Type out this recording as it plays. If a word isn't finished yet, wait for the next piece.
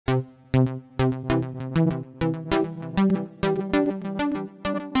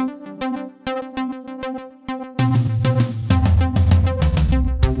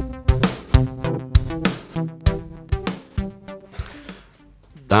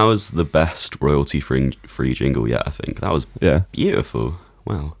That was the best royalty-free jingle yet, I think. That was beautiful.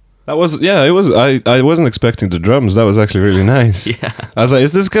 Wow. That was, yeah, it was. I wasn't expecting the drums. That was actually really nice. Yeah. I was like,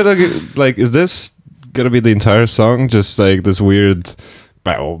 is this gonna be the entire song? Just like this weird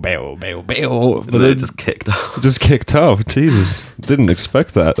bow, bow, bow, bow. But it just kicked off. Just kicked off. Jesus. Didn't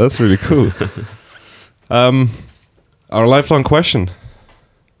expect that. That's really cool. Our lifelong question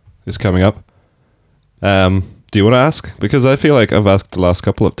is coming up. Do you want to ask? Because I feel like I've asked the last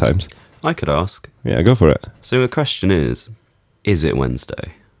couple of times. I could ask. Yeah, go for it. So the question is it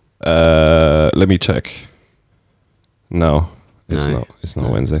Wednesday? Let me check. No, it's No. not. It's not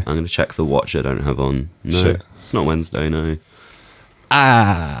Wednesday. I'm going to check the watch I don't have on. No, Shit. it's not Wednesday, no.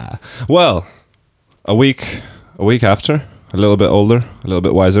 Well, a week after, a little bit older, a little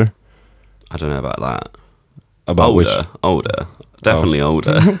bit wiser. I don't know about that. About Older. Definitely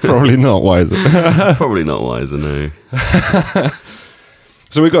older. Probably not wiser. Probably not wiser, no.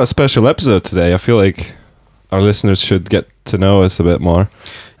 So we got a special episode today. I feel like our listeners should get to know us a bit more.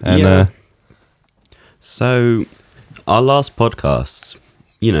 And so our last podcasts,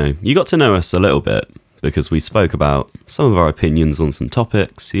 you got to know us a little bit because we spoke about some of our opinions on some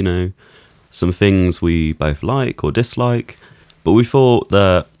topics, some things we both like or dislike, but we thought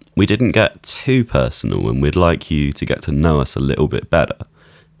that we didn't get too personal and we'd like you to get to know us a little bit better.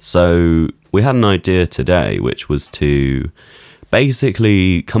 So we had an idea today, which was to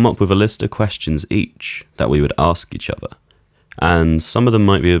basically come up with a list of questions each that we would ask each other. And some of them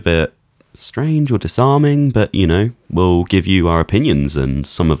might be a bit strange or disarming, but, we'll give you our opinions and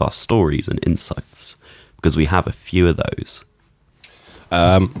some of our stories and insights because we have a few of those.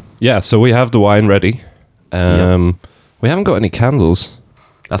 So we have the wine ready. Yep. We haven't got any candles.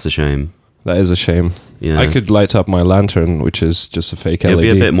 That's a shame. That is a shame. Yeah. I could light up my lantern, which is just a fake LED. It'd be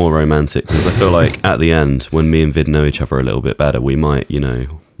a bit more romantic because I feel like at the end, when me and Vid know each other a little bit better, we might,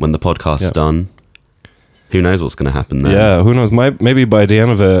 when the podcast's done, who knows what's going to happen there. Yeah, who knows? Maybe by the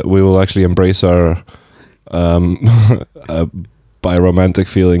end of it, we will actually embrace our biromantic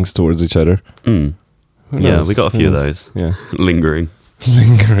feelings towards each other. Mm. Yeah, we got a few of those. Yeah. Lingering.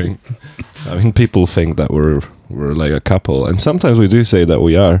 I mean, people think that we're like a couple, and sometimes we do say that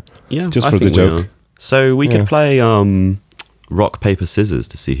we are. Yeah, just I for the think we joke. are. So we could play rock paper scissors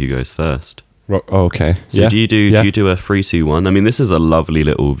to see who goes first. Okay. So do you do a 3, 2, 1? I mean, this is a lovely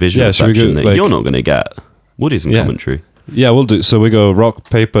little visual section that you're not going to get. We'll do some commentary. Yeah, we'll do. So we go rock,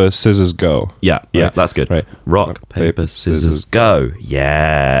 paper, scissors, go. Yeah, right. That's good. Right. Rock, paper, scissors, go.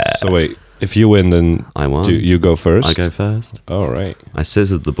 Yeah. So wait, if you win, then I won. You go first. I go first. All right. I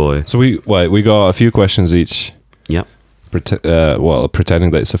scissored the boy. So we got a few questions each. Yep.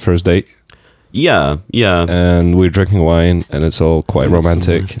 Pretending that it's a first date. Yeah. And we're drinking wine, and it's all quite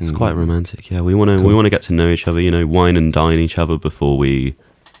romantic. It's quite romantic. Yeah, we want to get to know each other. wine and dine each other before we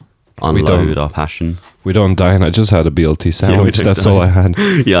unload our passion. We don't dine. I just had a BLT sandwich. That's all I had.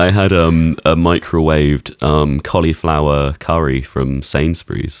 Yeah, I had a microwaved cauliflower curry from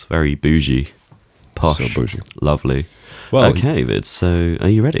Sainsbury's. Very bougie, posh, So bougie, lovely. Well, okay, Vid. So, are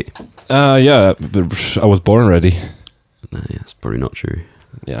you ready? Yeah. I was born ready. No, yeah, it's probably not true.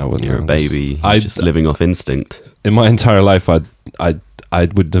 Yeah, I wasn't. You're a baby. You're just living off instinct. In my entire life, I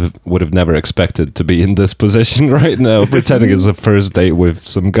would have never expected to be in this position right now, pretending it's a first date with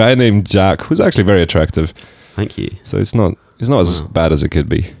some guy named Jack, who's actually very attractive. Thank you. So it's not as bad as it could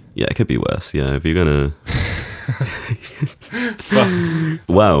be. Yeah, it could be worse. Yeah, if you're gonna.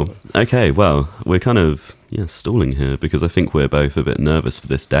 Wow. Okay. Well, we're kind of stalling here because I think we're both a bit nervous for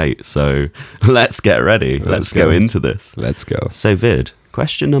this date. So let's get ready. Let's go into this. Let's go. So Vid,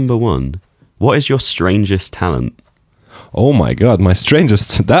 question number 1: what is your strangest talent? Oh my god, my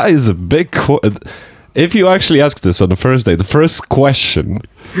strangest. That is a big. If you actually ask this on the first day, the first question,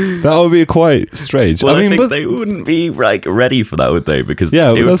 that would be quite strange. Well, I think they wouldn't be ready for that, would they? Because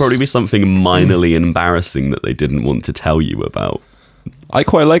it would probably be something minorly embarrassing that they didn't want to tell you about. I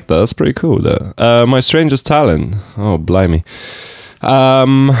quite like that. That's pretty cool. My strangest talent. Oh, blimey.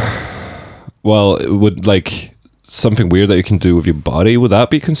 Well, it would something weird that you can do with your body. Would that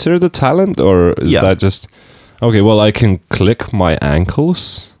be considered a talent, or is that just okay? Well, I can click my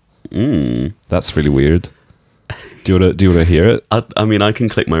ankles. That's really weird. Do you want to hear it? I mean, I can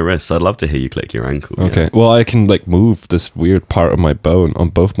click my wrists. I'd love to hear you click your ankle. Okay. Yeah. Well, I can move this weird part of my bone on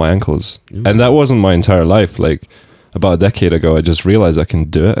both my ankles, and that wasn't my entire life. About a decade ago, I just realized I can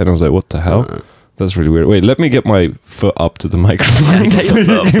do it, and I was like, "What the hell?" That's really weird. Wait, let me get my foot up to the microphone. Yeah, get your foot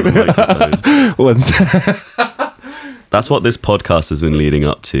up to the microphone. One sec. That's what this podcast has been leading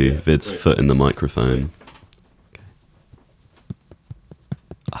up to. Vid's foot in the microphone.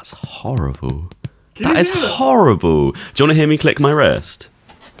 That's horrible. That is horrible. Do you want to hear me click my wrist?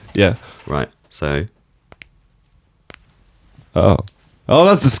 Yeah. Right. So. Oh,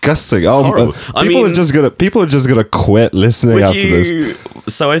 that's disgusting. It's horrible. People are just gonna quit listening after this.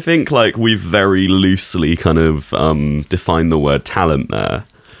 So I think like we've very loosely kind of defined the word talent there.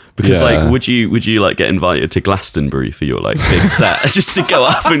 Because like, would you like get invited to Glastonbury for your like big set just to go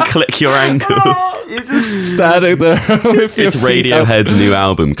up and click your ankle? You're just standing there. It's Radiohead's new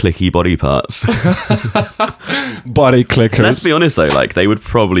album, Clicky Body Parts. Body clickers. Let's be honest though, like they would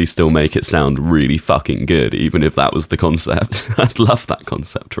probably still make it sound really fucking good, even if that was the concept. I'd love that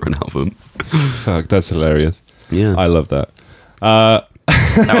concept for an album. Fuck, that's hilarious. Yeah, I love that. That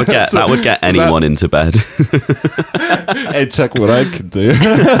would get anyone into bed. Hey, check what I can do.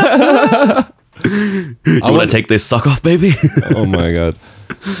 I want to take this sock off, baby. Oh my god.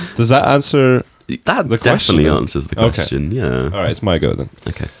 Does that answer that the definitely question? Answers the question. Okay. Yeah. All right, it's my go then.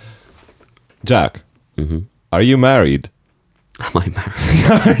 Okay. Jack, are you married? Am I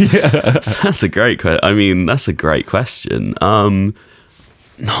married? Yes. That's a great question. I mean, that's a great question.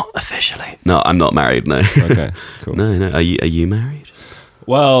 Not officially. No, I'm not married. No. Okay. Cool. No. Are you married?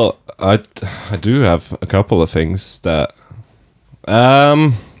 Well, I do have a couple of things that.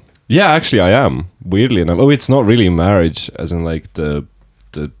 Yeah, actually, I am. Weirdly enough, it's not really marriage, as in like the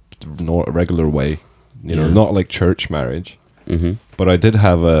regular way, not like church marriage. Mm-hmm. But I did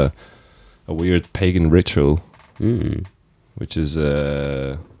have a weird pagan ritual, which is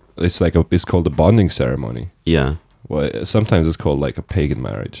it's called a bonding ceremony. Yeah. Well, sometimes it's called like a pagan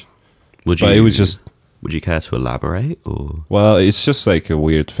marriage. Would you care to elaborate, or? Well, it's just like a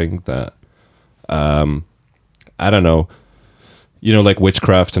weird thing that, I don't know, like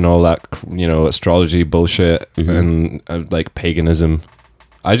witchcraft and all that, astrology bullshit and like paganism.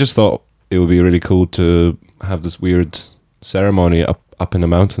 I just thought it would be really cool to have this weird ceremony up in a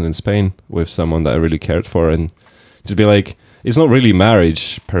mountain in Spain with someone that I really cared for, and just be like, it's not really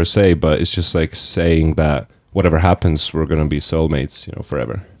marriage per se, but it's just like saying that whatever happens, we're going to be soulmates,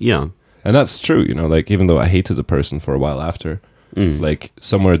 forever. Yeah. And that's true, like even though I hated the person for a while after, like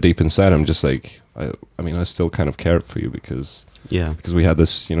somewhere deep inside, I'm just like, I still kind of cared for you because we had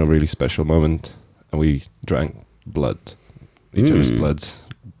this, really special moment, and we drank each other's blood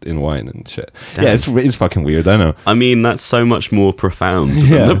in wine and shit. Damn. Yeah, it's fucking weird, I know. I mean, that's so much more profound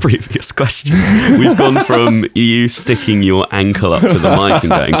than the previous question. We've gone from you sticking your ankle up to the mic and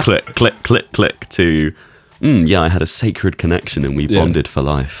going click, click, click, click to... I had a sacred connection and we bonded for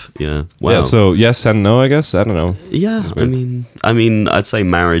life. Yeah. Wow. Yeah, so yes and no, I guess. I don't know. Yeah, I mean, I'd say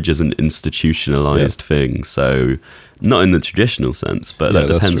marriage is an institutionalized thing, so not in the traditional sense, but that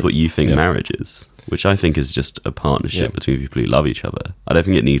depends what you think marriage is, which I think is just a partnership between people who love each other. I don't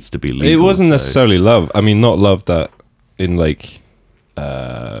think it needs to be legal. It wasn't necessarily love. I mean, not love that in like,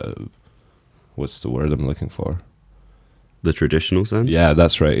 what's the word I'm looking for? The traditional sense? Yeah,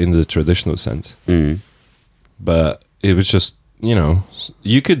 that's right. In the traditional sense. But it was just,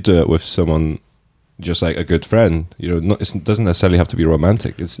 you could do it with someone, just like a good friend. It doesn't necessarily have to be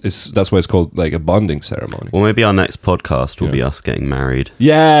romantic. That's why it's called like a bonding ceremony. Well, maybe our next podcast will be us getting married.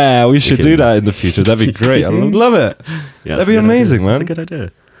 Yeah, we should do that in the future. That'd be great. I love it. Yeah, that'd be amazing, man. That's a good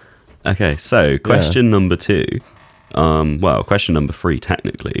idea. Okay, so question number 2. Question number 3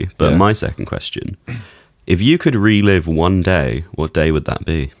 technically, but my second question. If you could relive one day, what day would that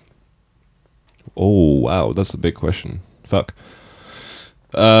be? Oh, wow. That's a big question. Fuck.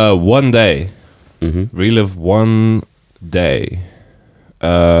 One day. Relive one day.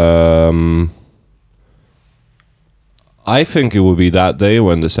 I think it would be that day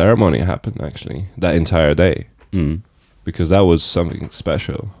when the ceremony happened, actually. That entire day. Because that was something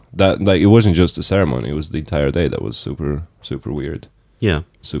special. That, like, it wasn't just the ceremony. It was the entire day that was super, super weird. Yeah.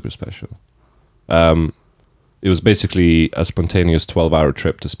 Super special. It was basically a spontaneous 12-hour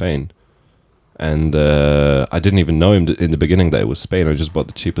trip to Spain. And I didn't even know in the beginning that it was Spain. I just bought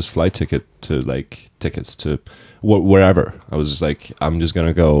the cheapest flight ticket to tickets to wherever. I was just like, I'm just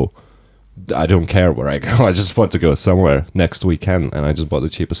gonna go. I don't care where I go. I just want to go somewhere next weekend. And I just bought the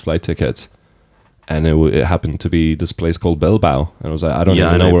cheapest flight ticket. And it happened to be this place called Bilbao. And I was like, I don't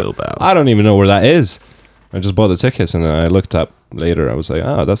even know where that is. I just bought the tickets, and then I looked up later. I was like,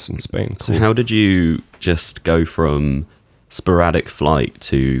 that's in Spain. Cool. So how did you just go from sporadic flight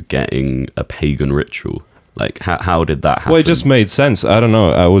to getting a pagan ritual? Like, how did that happen? Well, it just made sense. I don't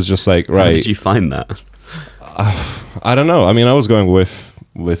know. I was just like, right. How did you find that? I don't know. I mean, I was going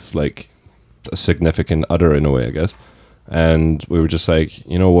with like a significant other in a way, I guess. And we were just like,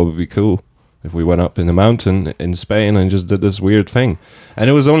 what would be cool if we went up in the mountain in Spain and just did this weird thing. And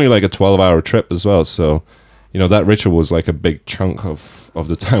it was only like a 12-hour trip as well. So, that ritual was like a big chunk of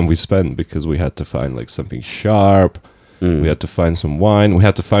the time we spent, because we had to find like something sharp. We had to find some wine. We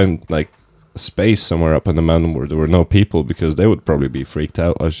had to find like a space somewhere up in the mountain where there were no people, because they would probably be freaked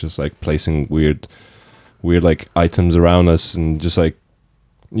out. I was just like placing weird like items around us and just like,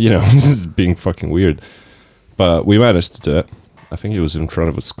 being fucking weird. But we managed to do it. I think it was in front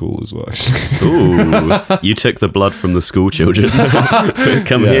of a school as well, actually. Ooh, you took the blood from the school children.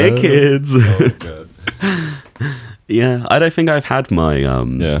 Come here, kids. Oh, God. Yeah, I don't think I've had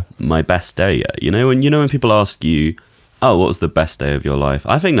my my best day yet. When people ask you, "Oh, what was the best day of your life?"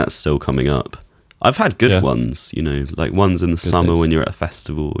 I think that's still coming up. I've had good ones, like ones in the summer when you're at a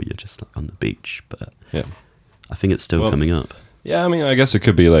festival, or you're just like on the beach. But I think it's still coming up. Yeah, I mean, I guess it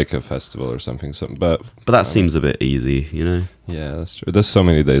could be like a festival or something, but that seems a bit easy, Yeah, that's true. There's so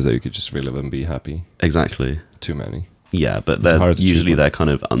many days that you could just relive and be happy. Exactly. Too many. Yeah, but they're kind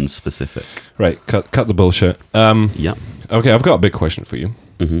of unspecific. Right, cut the bullshit. Yeah. Okay, I've got a big question for you.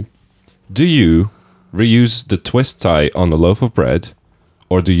 Mm-hmm. Do you reuse the twist tie on the loaf of bread,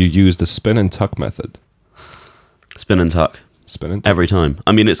 or do you use the spin and tuck method? Spin and tuck. Spin and tuck. Every time.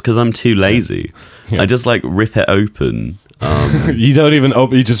 I mean, it's because I'm too lazy. Yeah. I just like rip it open. You don't even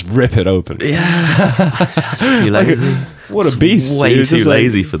open. You just rip it open. Yeah, just too lazy. What a beast! Way too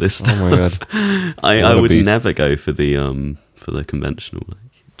lazy for this stuff. Oh my God! I would never go for the conventional,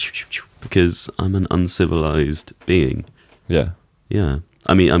 because I'm an uncivilized being. Yeah. Yeah.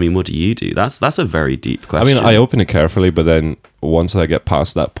 I mean, what do you do? That's a very deep question. I mean, I open it carefully, but then once I get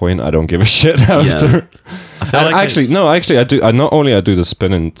past that point, I don't give a shit after. Yeah. I feel like actually, I do. I not only I do the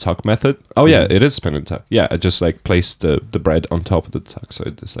spin and tuck method. Oh yeah, it is spin and tuck. Yeah, I just like place the bread on top of the tuck, so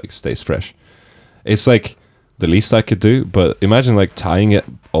it just like stays fresh. It's like the least I could do, but imagine like tying it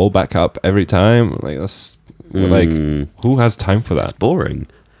all back up every time. Like that's like, who has time for that? It's boring.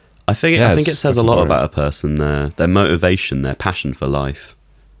 I think it says a lot about a person, their motivation, their passion for life.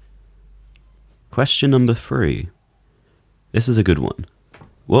 Question number 3. This is a good one.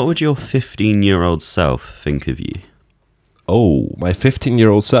 What would your 15-year-old self think of you? Oh, my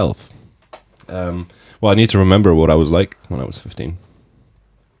 15-year-old self. Well, I need to remember what I was like when I was 15.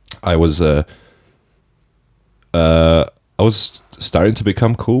 I was starting to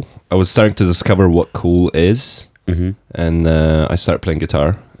become cool. I was starting to discover what cool is. Mm-hmm. And I started playing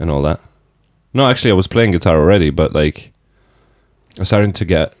guitar and all that. No, actually, I was playing guitar already, but like, I started to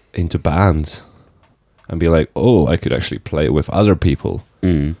get into bands and be like, oh, I could actually play with other people.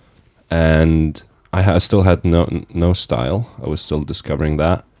 Mm. And I still had no style. I was still discovering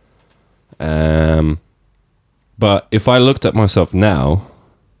that. But if I looked at myself now,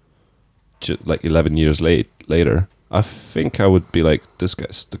 like 11 years later, I think I would be like, this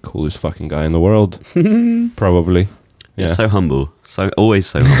guy's the coolest fucking guy in the world. Probably. Yeah. So humble. Always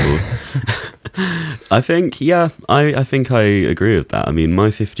so humble. I think I agree with that. I mean, my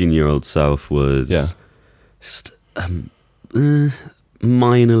 15-year-old self was just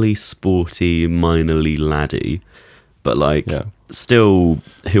minorly sporty, minorly laddie, but like still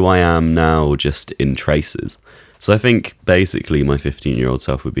who I am now, just in traces. So I think basically my 15-year-old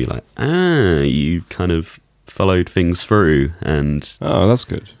self would be like, you kind of followed things through, and that's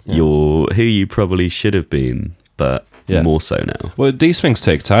good. You're who you probably should have been, but more so now. Well, these things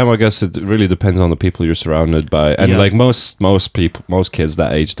take time. I guess it really depends on the people you're surrounded by, and like most kids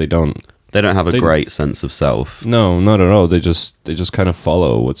that age, they don't have a great sense of self. No, not at all. They just kind of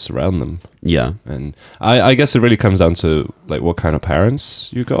follow what's around them. Yeah, and I guess it really comes down to like what kind of parents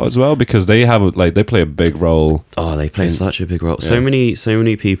you got as well, because they have they play a big role. Oh, they play such a big role. Yeah. So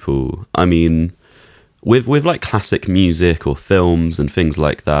many people. I mean, with like classic music or films and things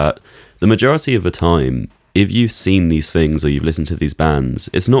like that, the majority of the time, if you've seen these things or you've listened to these bands,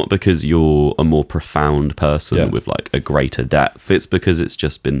 it's not because you're a more profound person with like a greater depth. It's because it's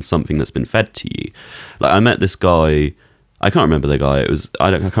just been something that's been fed to you. Like, I met this guy, I can't remember the guy.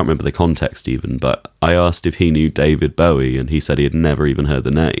 I can't remember the context even, but I asked if he knew David Bowie, and he said he had never even heard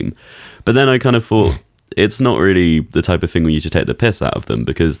the name. But then I kind of thought, it's not really the type of thing where you should take the piss out of them,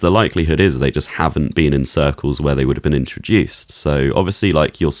 because the likelihood is they just haven't been in circles where they would have been introduced. So obviously,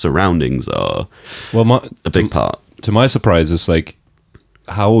 like, your surroundings are a big part. To my surprise, it's like,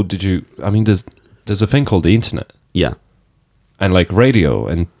 how did you? I mean, there's a thing called the internet. Yeah, and like radio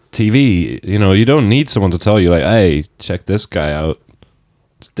and TV. You don't need someone to tell you like, hey, check this guy out.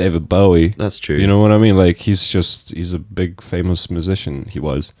 It's David Bowie. That's true. You know what I mean? Like, he's a big famous musician. He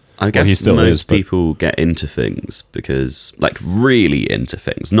was. I guess he still most people get into things because, like, really into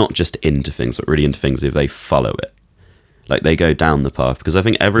things, not just into things, but really into things if they follow it. Like, they go down the path, because I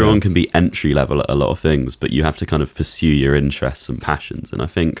think everyone can be entry level at a lot of things, but you have to kind of pursue your interests and passions. And I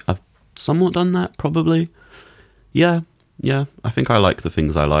think I've somewhat done that, probably. Yeah. I think I like the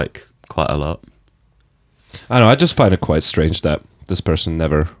things I like quite a lot. I don't know. I just find it quite strange that this person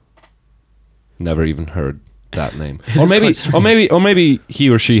never even heard that name, or maybe he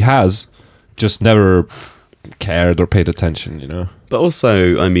or she has just never cared or paid attention, you know. But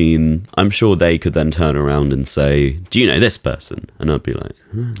also, I mean, I'm sure they could then turn around and say, "Do you know this person?" And I'd be like,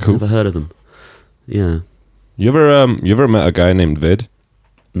 "Never heard of them." Yeah. You ever met a guy named Vid?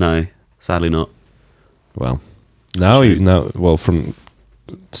 No, sadly not. Well, from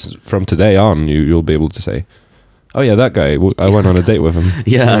today on, you'll be able to say, "Oh yeah, that guy. I went on a date with him."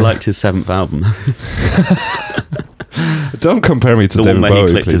 Yeah, I liked his 7th album. Don't compare me to the David one where Bowie,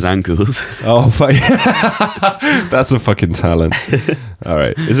 he clipped please. his ankles. Oh, that's a fucking talent. All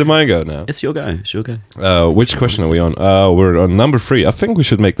right, is it my go now? It's your go. Which question are we on? We're on number 3. I think we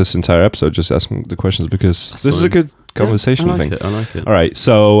should make this entire episode just asking the questions because this is a good conversation thing. I like it. All right,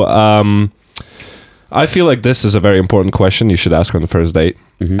 so I feel like this is a very important question you should ask on the first date,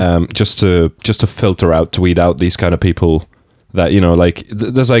 just to filter out, to weed out these kind of people that, you know, like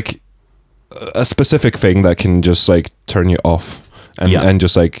there's like a specific thing that can just like turn you off and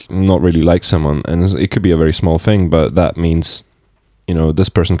just like not really like someone, and it could be a very small thing, but that means, you know, this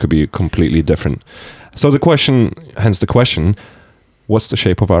person could be completely different. So the question, what's the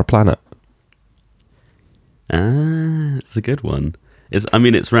shape of our planet? It's a good one.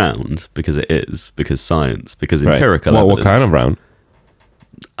 It's round because it is, because science, because empirical evidence. What kind of round?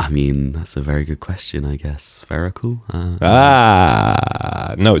 I mean, that's a very good question, I guess. Spherical?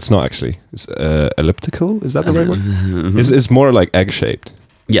 No, it's not actually. It's elliptical? Is that the right one? It's more like egg-shaped.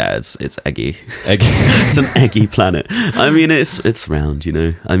 Yeah, it's eggy. It's an eggy planet. I mean, it's round, you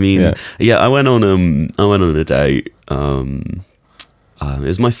know. I mean, yeah, I went on a date. It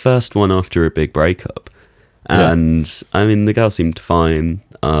was my first one after a big breakup. And I mean, the girl seemed fine.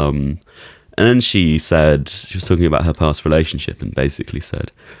 And then she was talking about her past relationship and basically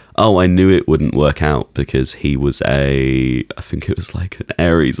said, "Oh, I knew it wouldn't work out because he was I think it was like an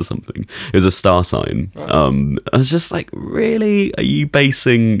Aries or something. It was a star sign." I was just like, really? Are you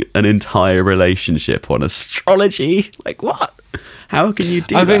basing an entire relationship on astrology? Like, what? How can you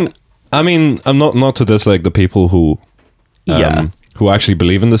do that? I mean, I'm not to dislike the people who actually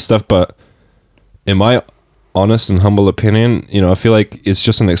believe in this stuff, but in my honest and humble opinion, you know, I feel like it's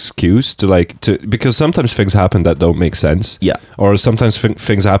just an excuse because sometimes things happen that don't make sense. Yeah. Or sometimes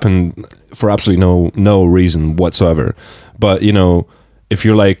things happen for absolutely no reason whatsoever. But, you know,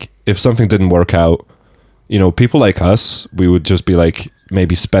 if something didn't work out, you know, people like us, we would just be like,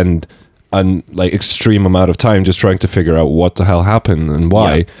 maybe spend an like extreme amount of time just trying to figure out what the hell happened and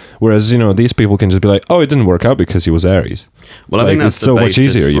why. Yeah. Whereas, you know, these people can just be like, "Oh, it didn't work out because he was Aries." Well, I think that's so much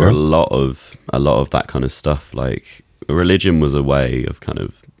easier, you know? a lot of that kind of stuff. Like, religion was a way of kind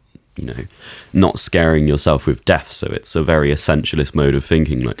of, you know, not scaring yourself with death. So it's a very essentialist mode of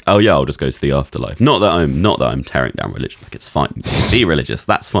thinking. Like, oh yeah, I'll just go to the afterlife. Not that I'm tearing down religion. Like, it's fine. Be religious.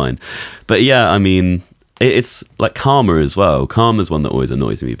 That's fine. But yeah, I mean, it's like karma as well. Karma is one that always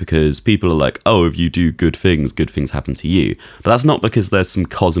annoys me because people are like, "Oh, if you do good things happen to you." But that's not because there's some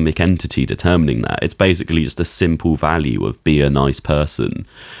cosmic entity determining that. It's basically just a simple value of be a nice person,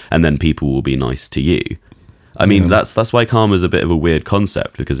 and then people will be nice to you. I mean, that's why karma is a bit of a weird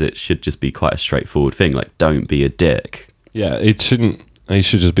concept, because it should just be quite a straightforward thing. Like, don't be a dick. Yeah, it shouldn't. It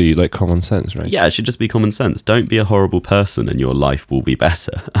should just be like common sense, right? Yeah, it should just be common sense. Don't be a horrible person and your life will be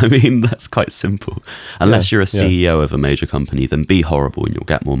better. I mean, that's quite simple. Unless you're a CEO of a major company, then be horrible and you'll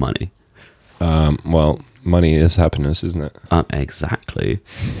get more money. Well, money is happiness, isn't it? Exactly.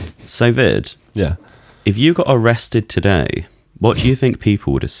 So, Vid. Yeah. If you got arrested today, what do you think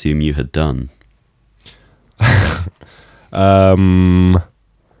people would assume you had done?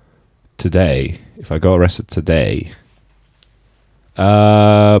 Today, if I got arrested today...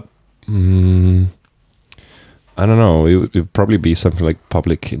 I don't know. It would probably be something like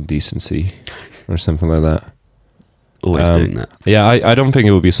public indecency or something like that. Always doing that. Yeah, I don't think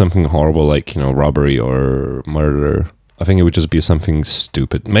it would be something horrible like, you know, robbery or murder. I think it would just be something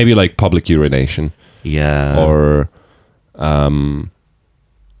stupid. Maybe like public urination. Yeah. Or I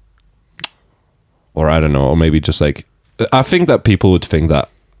don't know. Or maybe just like... I think that people would think that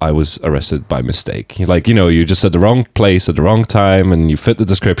I was arrested by mistake. Like, you know, you just at the wrong place at the wrong time and you fit the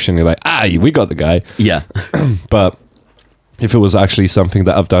description. You're like, we got the guy. Yeah. But if it was actually something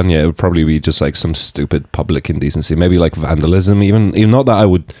that I've done, it would probably be just like some stupid public indecency. Maybe like vandalism, even not that I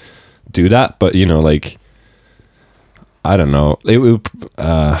would do that, but, you know, like, I don't know. It would,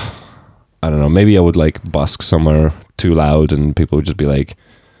 I don't know. Maybe I would like busk somewhere too loud and people would just be like,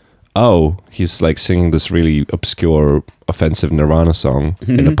 "Oh, he's like singing this really obscure, offensive Nirvana song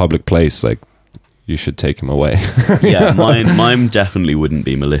in a public place. Like, you should take him away." Yeah, mine definitely wouldn't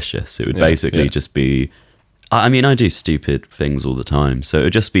be malicious. It would basically just be I mean, I do stupid things all the time, so it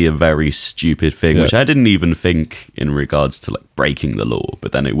would just be a very stupid thing, which I didn't even think in regards to like breaking the law,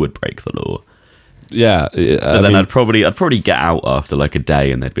 but then it would break the law. Yeah, but then I'd probably get out after like a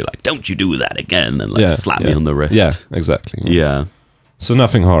day, and they'd be like, "Don't you do that again?" and like slap me on the wrist. Yeah, exactly. Yeah. So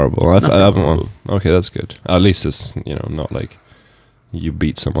nothing horrible. Nothing horrible. Okay, that's good. At least it's not like you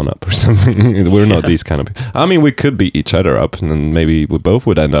beat someone up or something. We're not these kind of people. I mean, we could beat each other up, and then maybe we both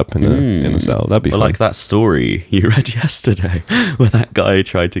would end up in a cell. That'd be fun. Like that story you read yesterday, where that guy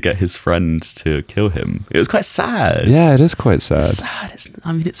tried to get his friend to kill him. It was quite sad. Yeah, it is quite sad. It's sad.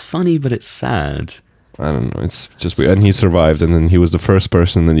 It's funny, but it's sad. I don't know. It's just weird. And he survived, and then he was the first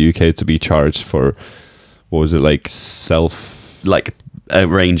person in the UK to be charged for, what was it, like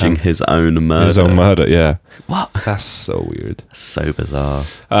arranging his own murder. His own murder, yeah. What? That's so weird. So bizarre.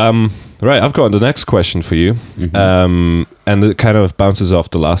 Right, I've got the next question for you. And it kind of bounces off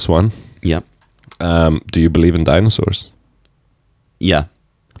the last one. Yeah. Do you believe in dinosaurs? Yeah.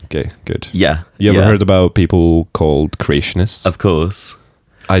 Okay, good. Yeah. You ever heard about people called creationists? Of course.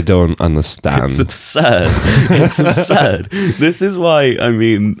 I don't understand. It's absurd. It's absurd. This is why,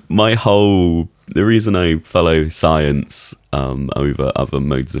 the reason I follow science over other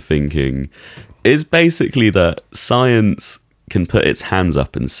modes of thinking is basically that science can put its hands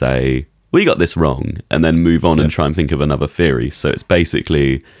up and say, we got this wrong, and then move on and try and think of another theory. So it's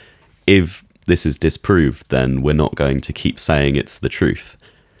basically, if this is disproved, then we're not going to keep saying it's the truth.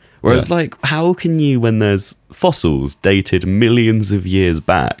 Whereas, how can you, when there's fossils dated millions of years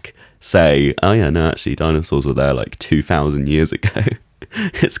back, say, oh yeah, no, actually dinosaurs were there like 2,000 years ago?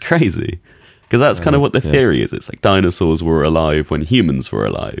 It's crazy. Because that's kind of what the theory is. It's like dinosaurs were alive when humans were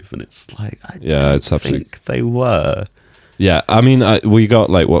alive. And it's like, I don't think they were. Yeah, I mean, we got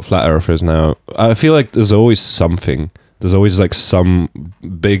like what flat earthers now. I feel like there's always something. There's always like some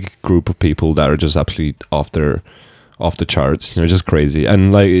big group of people that are just absolutely off the charts, just crazy.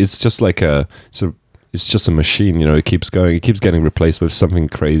 And like, it's just like it's just a machine, it keeps going. It keeps getting replaced with something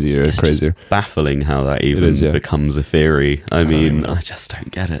crazier and crazier. Just baffling how that even becomes a theory. I just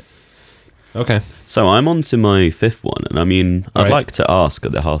don't get it. Okay. So I'm on to my fifth one, and I'd like to ask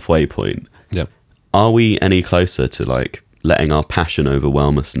at the halfway point. Yeah. Are we any closer to like letting our passion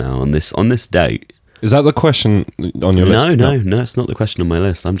overwhelm us now on this date? Is that the question on your list? No, it's not the question on my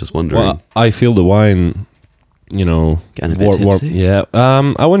list. I'm just wondering. Well, I feel the wine, getting a bit tipsy. Yeah.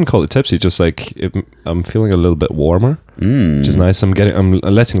 I wouldn't call it tipsy. Just like I'm feeling a little bit warmer, which is nice. I'm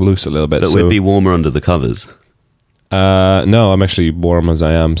letting loose a little bit. But we'd be warmer under the covers. No, I'm actually warm as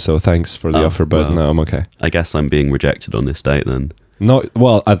I am. So thanks for the offer, but no, I'm okay. I guess I'm being rejected on this date then. No,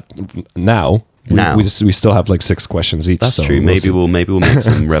 well, now we still have like 6 questions each. That's true. Maybe we'll make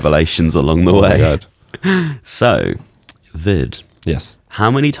some revelations along the way. My God. So, Vid. Yes. How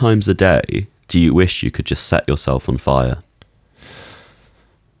many times a day do you wish you could just set yourself on fire?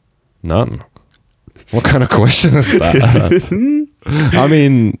 None. What kind of question is that? I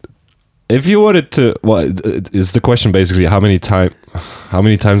mean, if you wanted to, is the question basically how many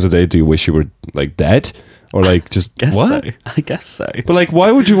times a day do you wish you were like dead? Or like just I guess so. But like, why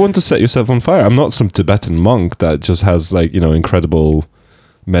would you want to set yourself on fire? I'm not some Tibetan monk that just has like, incredible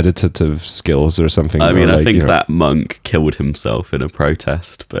meditative skills or something. I mean, I think that monk killed himself in a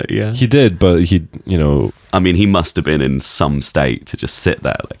protest, but yeah. He did, but he he must have been in some state to just sit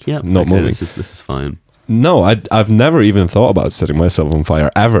there like, yeah, not moving. This is fine. No, I've never even thought about setting myself on fire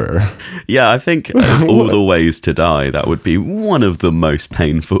ever. Yeah, I think of all the ways to die, that would be one of the most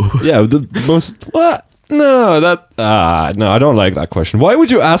painful. Yeah, the most what? No, no, I don't like that question. Why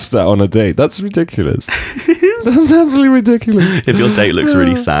would you ask that on a date? That's ridiculous. That's absolutely ridiculous. If your date looks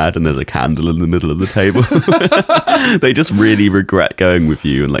really sad and there's a candle in the middle of the table, they just really regret going with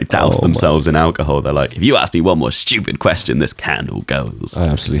you and like douse themselves in alcohol. They're like, if you ask me one more stupid question, this candle goes. I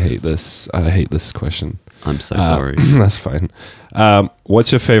absolutely hate this. I hate this question. I'm so sorry. That's fine.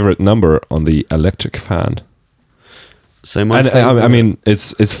 What's your favorite number on the electric fan? So I mean,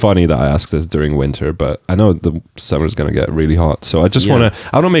 it's funny that I ask this during winter, but I know the summer's gonna get really hot. So I just want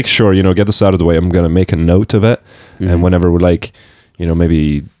to make sure, get this out of the way. I'm gonna make a note of it, and whenever we're like,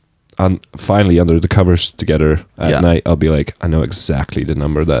 maybe finally under the covers together at night, I'll be like, I know exactly the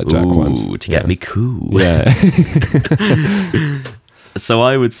number that Jack wants to get me cool. Yeah. So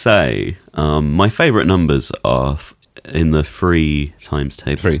I would say my favorite numbers are in the 3 times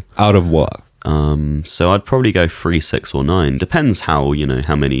table. 3 out of what? So I'd probably go 3, 6, or 9. Depends how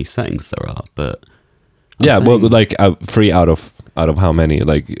how many settings there are, but well, like 3 out of how many?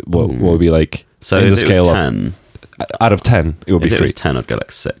 Like what would be like? So in if the scale it was 10, out of 10, it would be 3. If it was 10, I'd go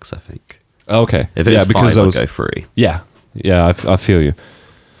like 6, I think. Okay. If it was 5, I'd go 3. Yeah, I feel you.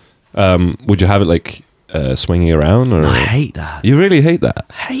 Would you have it like swinging around? Or I hate that. You really hate that?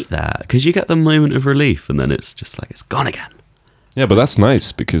 I hate that because you get the moment of relief and then it's just like it's gone again. Yeah, but that's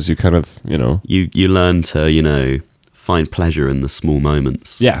nice because you kind of, you learn to, find pleasure in the small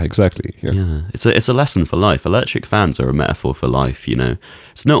moments. Yeah, exactly. Yeah. It's a lesson for life. Electric fans are a metaphor for life,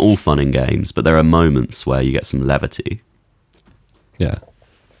 It's not all fun and games, but there are moments where you get some levity. Yeah.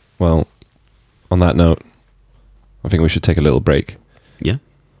 Well, on that note, I think we should take a little break. Yeah.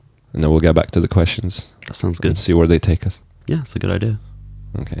 And then we'll get back to the questions. That sounds good. And see where they take us. Yeah, it's a good idea.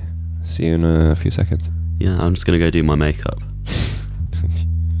 Okay. See you in a few seconds. Yeah, I'm just going to go do my makeup.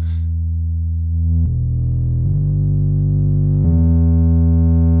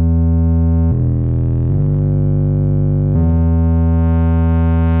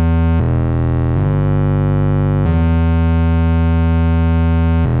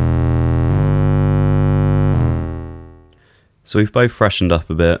 So we've both freshened up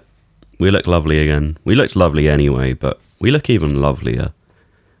a bit. We look lovely again. We looked lovely anyway, but we look even lovelier.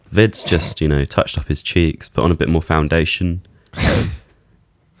 Vid's just, touched up his cheeks, put on a bit more foundation.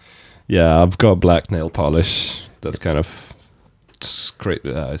 Yeah, I've got black nail polish. That's kind of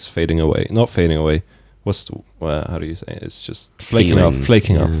it's fading away. Not fading away. How do you say it? It's just flaking off.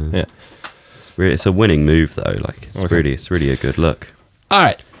 Yeah. It's a winning move though. Like it's really a good look. All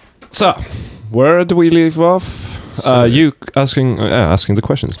right. So, where do we leave off? You asking the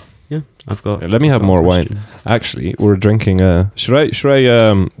questions. Yeah, I've got. Let me have more wine. Actually, we're drinking. Should I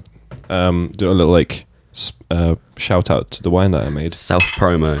do a little shout out to the wine that I made? Self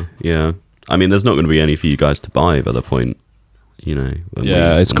promo. Yeah. I mean, there's not going to be any for you guys to buy by the point.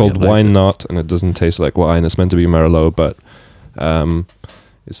 It's called Wine Not, and it doesn't taste like wine. It's meant to be Merlot, but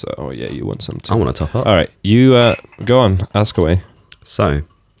it's. You want some too. I want to top up. All right, you go on. Ask away. So.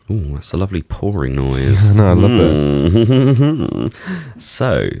 Ooh, that's a lovely pouring noise. No, I love that.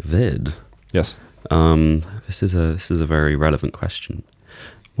 So, Vid. Yes. This is a very relevant question.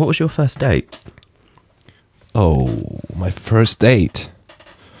 What was your first date? Oh, my first date.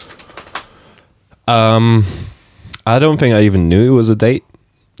 I don't think I even knew it was a date.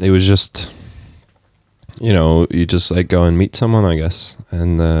 It was just, you just go and meet someone, I guess.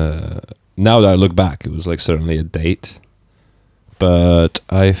 And now that I look back, it was certainly a date. But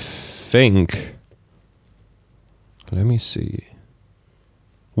I think, let me see.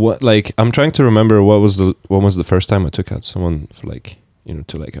 I'm trying to remember when was the first time I took out someone for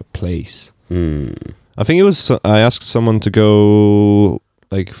to a place. I think it was I asked someone to go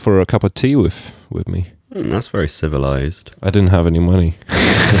for a cup of tea with me. That's very civilized. I didn't have any money.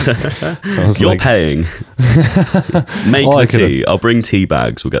 You're paying. Make the tea. I'll bring tea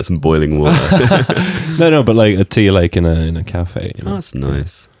bags. We'll get some boiling water. No, but a tea in a cafe. Oh, that's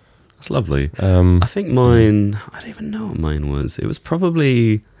nice. That's lovely. I think mine. I don't even know what mine was. It was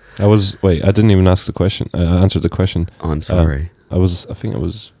probably. Wait, I didn't even ask the question. Answered the question. Oh, I'm sorry. I think I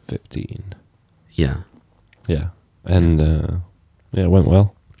was 15. Yeah. Yeah, and it went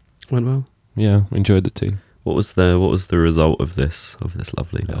well. Went well. Yeah, enjoyed the tea. What was the result of this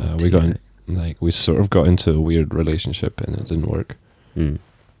lovely? We sort of got into a weird relationship and it didn't work.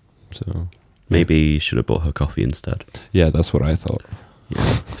 So maybe you should have bought her coffee instead. Yeah, that's what I thought. Yeah.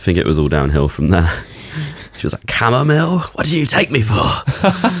 I think it was all downhill from there. She was like, chamomile? What did you take me for?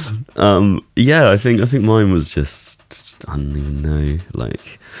 I think mine was just I don't even know.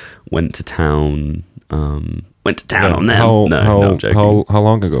 Went to town. Went to town on them. I'm joking. How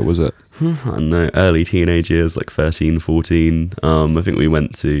long ago was it? I don't know, early teenage years, 13, 14. I think we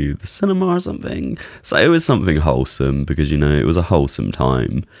went to the cinema or something. So it was something wholesome because, it was a wholesome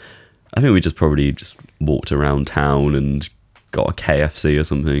time. I think we probably walked around town and got a KFC or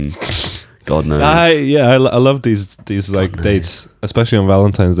something. God knows. I love these dates, especially on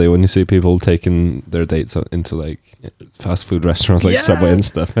Valentine's Day when you see people taking their dates into fast food restaurants Subway and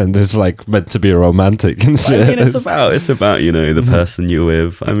stuff, and it's meant to be romantic and shit. I mean, it's about the person you're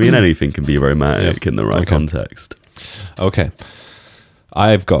with. I mean, anything can be romantic in the right context. Okay,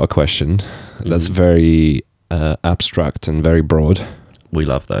 I've got a question that's very abstract and very broad. We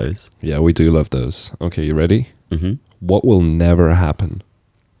love those. Yeah, we do love those. Okay, you ready? Mm-hmm. What will never happen?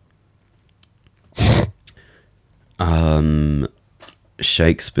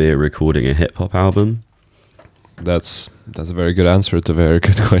 Shakespeare recording a hip hop album. That's a very good answer. It's a very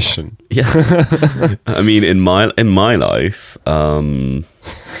good question. Yeah. I mean, in my life,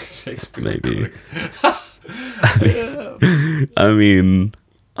 Shakespeare maybe. I mean,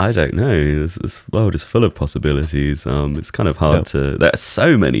 I don't know. This world is full of possibilities. It's kind of hard to. There are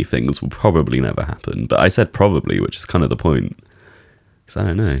so many things will probably never happen, but I said probably, which is kind of the point. Because I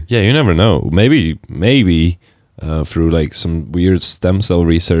don't know. Yeah, you never know. Maybe through some weird stem cell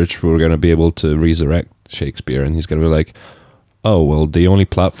research, we're gonna be able to resurrect Shakespeare, and he's gonna be like, oh well, the only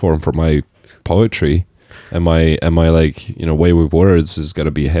platform for my poetry and my like, you know, way with words is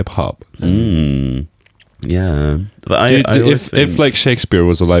gonna be hip hop. Yeah, but if like Shakespeare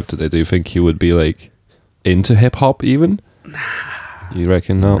was alive today, do you think he would be like into hip hop even? You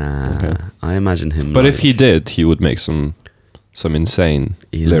reckon? No. Nah, okay. I imagine him. But if he did, he would make some insane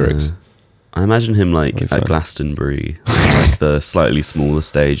lyrics. I imagine him like at Glastonbury, like the slightly smaller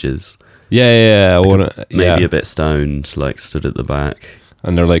stages. Yeah. Like maybe a bit stoned, like stood at the back.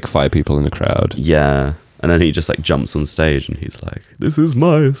 And there are like 5 people in the crowd. Yeah. And then he just like jumps on stage and he's like, "This is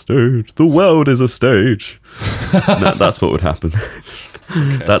my stage. The world is a stage." That's what would happen.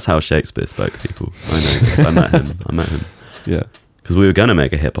 Okay. That's how Shakespeare spoke to people. I know this. I met him. Yeah. Because we were going to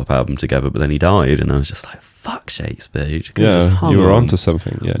make a hip hop album together, but then he died, and I was just like, "Fuck Shakespeare!" You were onto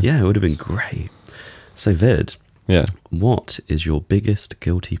something. Yeah, it would have been great. So Vid, what is your biggest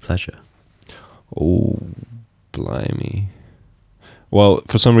guilty pleasure? Oh, blimey! Well,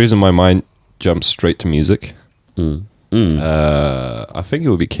 for some reason, my mind jumps straight to music. I think it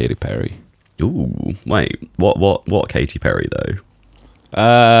would be Katy Perry. Ooh, wait, what Katy Perry though?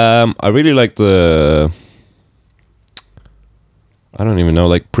 I really like I don't even know,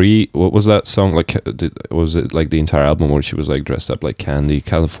 like what was that song, like was it like the entire album where she was like dressed up like Candy,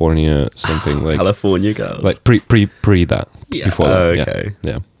 California something, like California Girls, like pre that, before that. Okay,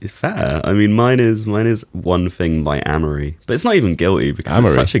 yeah. Fair. I mean, mine is One Thing by Amory, but it's not even guilty because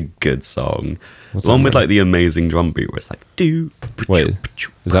it's such a good song. The one with like the amazing drum beat where it's like do. Wait,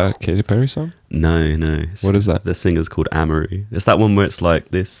 is that a Katy Perry song? No. What is that? The singer's called Amory. It's that one where it's like,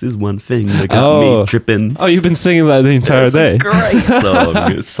 "This is one thing that got me tripping." Oh, you've been singing that the entire day. It's a great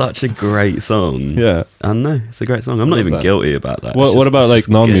song. It's such a great song. Yeah, I know, it's a great song. I'm not even guilty about that. What about like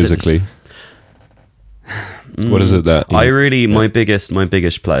non-musically? What is it that I really my biggest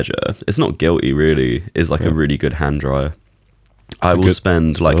pleasure? It's not guilty really. Is like a really good hand dryer. I will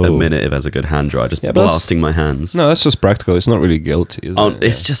spend like a minute if there's a good hand dryer just blasting my hands. No, that's just practical. It's not really guilty, is it?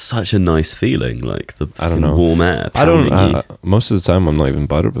 It's just such a nice feeling, like the warm air. Most of the time, I'm not even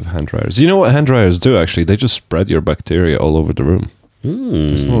bothered with hand dryers. You know what hand dryers do? Actually, they just spread your bacteria all over the room.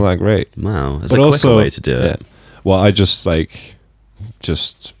 It's not that great. Wow, it's a quicker way to do it. Well, I just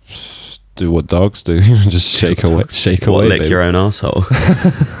do what dogs do. Just shake away. Lick baby. Your own asshole.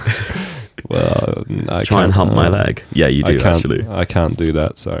 Well, I try and hump my leg. Yeah, you do actually. I can't do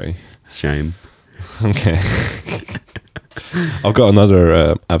that. Sorry. Shame. Okay. I've got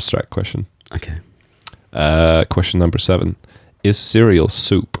another abstract question. Okay. Question number 7: is cereal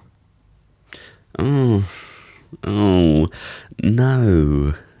soup? Oh, no,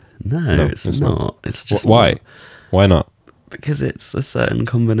 it's not. It's just why? Not. Why not? Because it's a certain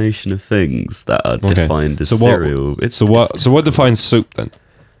combination of things that are defined as cereal. So what defines soup then?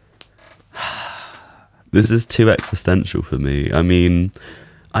 This is too existential for me. I mean,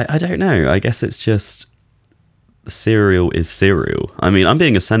 I don't know. I guess it's just cereal is cereal. I mean, I'm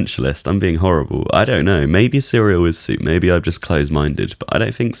being essentialist. I'm being horrible. I don't know. Maybe cereal is soup. Maybe I'm just closed-minded, but I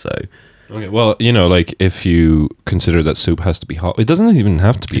don't think so. Okay, well, you know, like if you consider that soup has to be hot, it doesn't even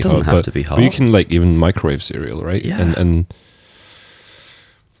have to be hot. It doesn't have to be hot. But you can like even microwave cereal, right? Yeah. And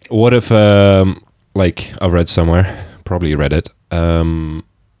what if, like I've read somewhere, probably read it,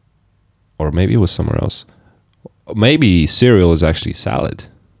 or maybe it was somewhere else. Maybe cereal is actually salad,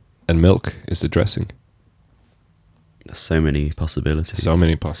 and milk is the dressing. There's so many possibilities.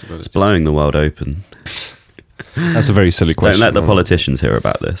 It's blowing the world open. That's a very silly question. Don't let the politicians hear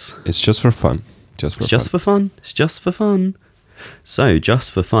about this. It's just for fun. It's just for fun. So,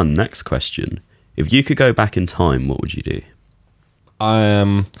 just for fun, next question. If you could go back in time, what would you do?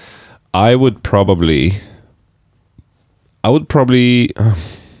 I would probably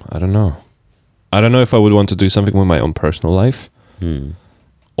I don't know. I don't know if I would want to do something with my own personal life.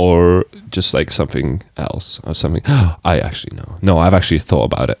 Or just like something else or something. I actually know. No, I've actually thought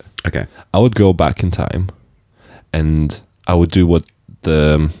about it. Okay. I would go back in time and I would do what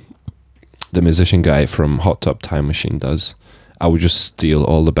the musician guy from Hot Tub Time Machine does. I would just steal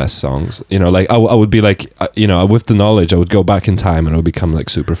all the best songs. You know, like I would be like, you know, with the knowledge, I would go back in time and I would become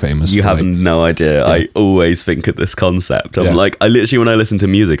like super famous. You have no idea. Yeah. I always think of this concept. I'm like, I literally, when I listen to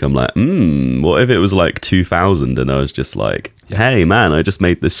music, I'm like, what if it was like 2000 and I was just like, hey man, I just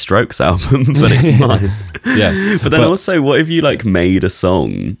made this Strokes album, but it's mine. Yeah. But then also, what if you like made a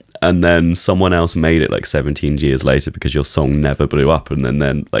song and then someone else made it like 17 years later because your song never blew up, and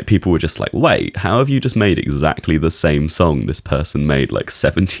then like people were just like, wait, how have you just made exactly the same song this person made like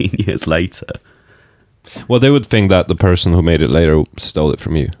 17 years later? Well, they would think that the person who made it later stole it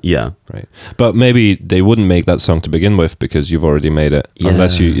from you. Yeah. Right. But maybe they wouldn't make that song to begin with because you've already made it,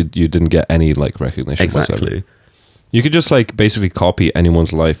 unless you didn't get any like recognition. Exactly. Whatsoever. You could just like basically copy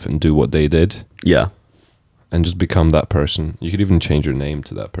anyone's life and do what they did. Yeah. And just become that person. You could even change your name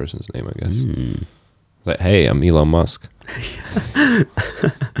to that person's name, I guess. Like, hey, I'm Elon Musk.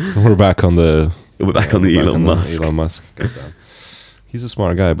 We're back on the Elon Musk. Elon Musk. He's a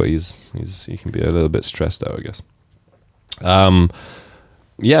smart guy, but he can be a little bit stressed out, I guess.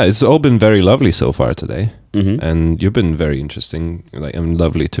 Yeah, it's all been very lovely so far today, and you've been very interesting, like and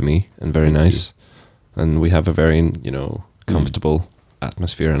lovely to me, and very nice. And we have a very comfortable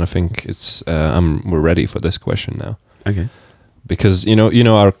atmosphere, and I think it's we're ready for this question now. Okay. Because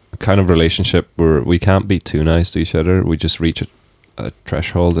our kind of relationship, we can't be too nice to each other. We just reach a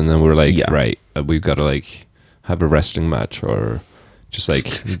threshold, and then we're like, right, we've got to like have a wrestling match or just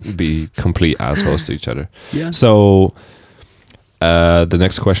like be complete assholes to each other. Yeah. So the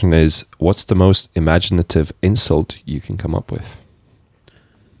next question is, what's the most imaginative insult you can come up with?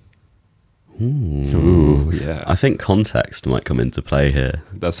 Ooh, yeah. I think context might come into play here.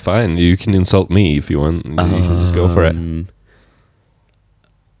 That's fine. You can insult me if you want. You can just go for it.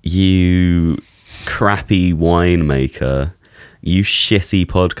 You crappy winemaker. You shitty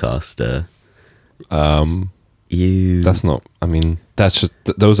podcaster. That's not. I mean, that's just.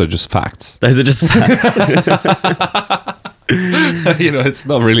 Those are just facts. Those are just facts. It's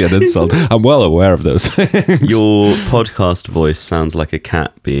not really an insult. I'm well aware of those things. Your podcast voice sounds like a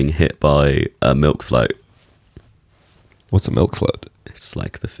cat being hit by a milk float. What's a milk float? It's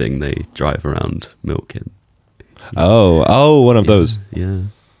like the thing they drive around milk in. Oh, one of those. Yeah.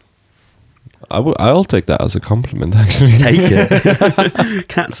 I'll take that as a compliment, actually. Take it.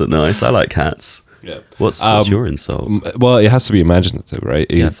 Cats are nice. I like cats. Yeah. What's your insult? Well, it has to be imaginative, right?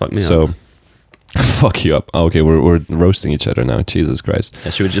 Yeah, fuck me up. Fuck you up. Okay, we're roasting each other now. Jesus Christ.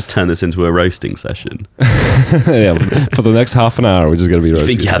 Yeah, should we just turn this into a roasting session? Yeah, for the next half an hour, we're just gonna be roasting.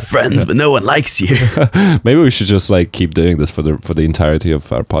 You think you have friends, but no one likes you. Maybe we should just like keep doing this for the entirety of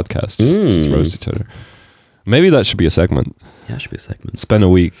our podcast. Just roast each other. Maybe that should be a segment. Yeah, it should be a segment. Spend a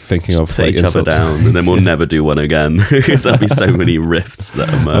week thinking just of put like each other down, and then we'll never do one again because there'll be so many rifts that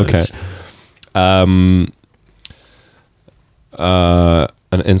emerge. Okay.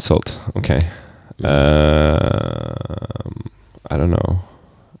 An insult. Okay. I don't know.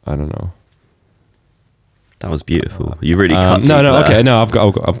 That was beautiful. You really cut. No. there. Okay. No, I've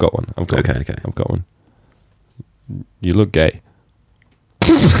got one. Okay. I've got one. You look gay.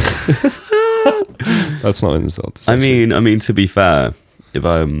 That's not an insult. I mean, to be fair, if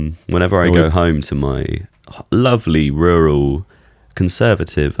whenever I go home to my lovely rural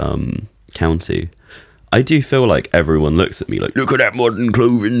conservative county, I do feel like everyone looks at me like, look at that modern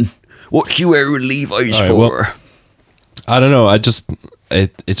clothing. What you wearing Levi's for? Well, I don't know.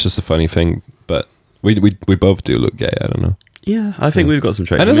 It's just a funny thing, but we both do look gay. I don't know. Yeah, I think we've got some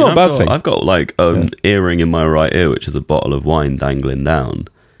traits. And it's not a bad thing. I've got like an earring in my right ear, which is a bottle of wine dangling down.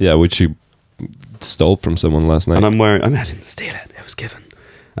 Yeah, which you stole from someone last night. And I'm wearing. I didn't steal it. It was given.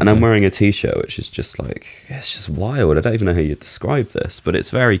 And I'm wearing a t-shirt, which is just like, it's just wild. I don't even know how you describe this, but it's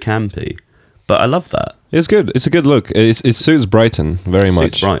very campy. But I love that. It's good. It's a good look. It suits Brighton very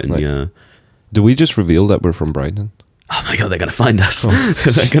much. Suits Brighton, yeah. Do we just reveal that we're from Brighton? Oh my God, they're going to find us.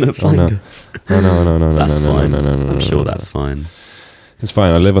 They're going to find us. No. That's fine. No, I'm sure that's fine. It's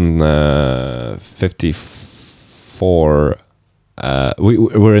fine. I live on 54.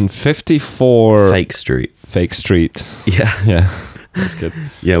 We're in 54. Fake Street. Fake Street. Yeah. Yeah. That's good.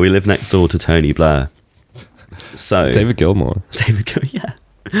 Yeah, we live next door to Tony Blair. So David Gilmour. Yeah.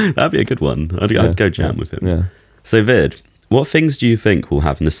 That'd be a good one. I'd go jam with him. Yeah. So Vid, what things do you think will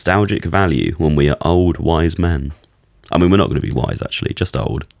have nostalgic value when we are old, wise men? I mean, we're not going to be wise, actually, just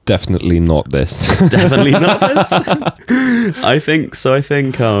old. Definitely not this. Definitely not this. I think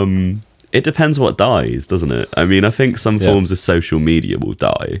it depends what dies, doesn't it? I mean, I think some forms of social media will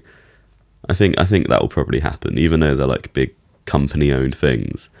die. I think that will probably happen, even though they're like big company-owned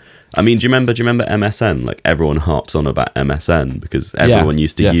things. I mean, do you remember MSN? Like, everyone harps on about MSN because everyone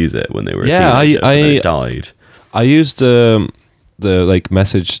used to use it when they were a teenager, but then it died. I used the like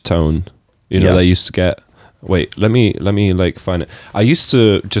message tone, that I used to get. Wait, let me like find it. I used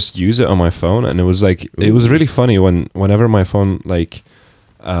to just use it on my phone, and it was like it was really funny whenever my phone like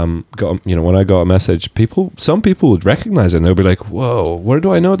got when I got a message, some people would recognize it and they'll be like, "Whoa, where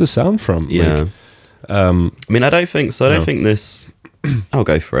do I know the sound from?" Yeah. Like, I mean, I don't think so. I don't think this. I'll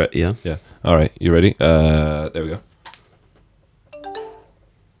go for it. Yeah. Yeah. All right, you ready? There we go.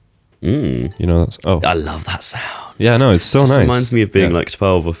 Mm. You know, I love that sound. yeah, no, it's so Just nice. reminds me of being like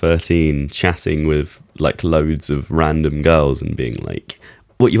 12 or 13, chatting with like loads of random girls and being like,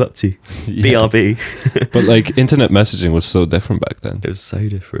 what you up to? Yeah. BRB. But like internet messaging was so different back then. It was so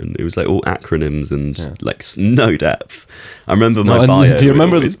different. It was like all acronyms and Yeah. like no depth. I remember No, my and bio do you would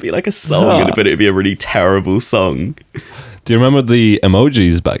remember always be like a song, but it'd be a really terrible song. Do you remember the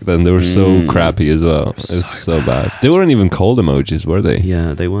emojis back then? They were so crappy as well. It was so bad. They weren't even called emojis, were they?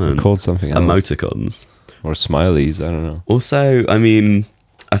 Yeah, they weren't. Called something else. Emoticons. Or smileys, I don't know. Also, I mean,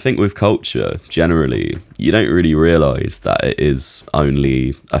 I think with culture, generally, you don't really realise that it is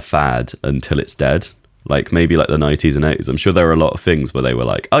only a fad until it's dead. Like, maybe like the 90s and 80s. I'm sure there are a lot of things where they were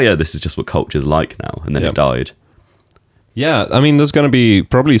like, oh yeah, this is just what culture's like now. And then it died. Yeah, I mean, there's going to be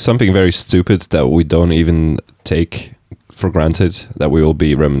probably something very stupid that we don't even take for granted that we will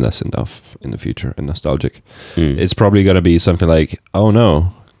be reminiscent of in the future and nostalgic. It's probably going to be something like, oh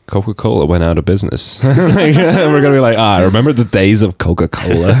no, Coca-Cola went out of business. Like, we're going to be like, I remember the days of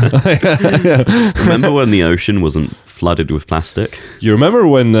Coca-Cola. Remember when the ocean wasn't flooded with plastic? You remember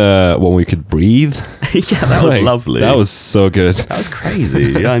when we could breathe? Yeah, that was lovely. That was so good. That was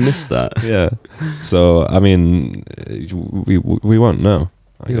crazy. Yeah, I missed that. Yeah. So, I mean, we won't know.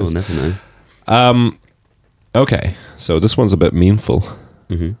 You'll never know. Okay, so this one's a bit meanful.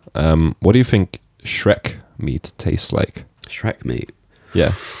 Mm-hmm. What do you think Shrek meat tastes like? Shrek meat.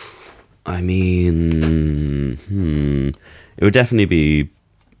 Yeah. I mean, it would definitely be.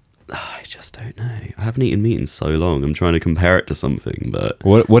 I just don't know. I haven't eaten meat in so long. I'm trying to compare it to something, but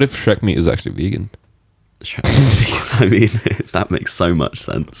What if Shrek meat is actually vegan? Shrek meat's vegan. I mean, that makes so much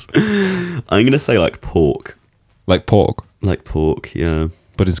sense. I'm gonna say like pork. Like pork, Like pork, yeah.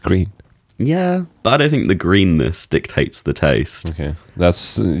 but it's green. Yeah, but I don't think the greenness dictates the taste. Okay,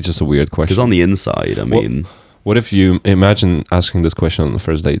 that's just a weird question. Because on the inside, I mean, What if you imagine asking this question on the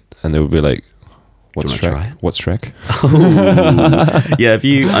first date and they would be like, "What's Do you wanna try Shrek? it?" What's Shrek?" yeah.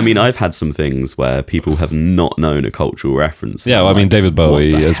 I mean, I've had some things where people have not known a cultural reference. Yeah, well, I mean David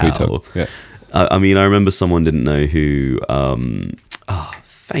Bowie, what the as we hell? talked. Yeah. I mean, I remember someone didn't know who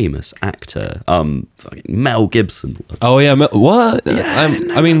famous actor fucking Mel Gibson was. Oh yeah, what? Yeah, I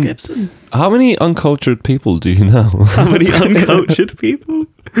mean, Mel Gibson. how many uncultured people do you know? How many uncultured people?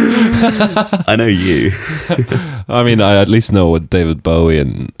 I know you. I mean, I at least know what David Bowie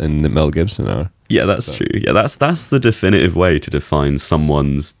and Mel Gibson are. Yeah, that's true. Yeah, that's the definitive way to define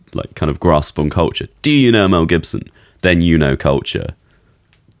someone's like kind of grasp on culture. Do you know Mel Gibson? Then you know culture.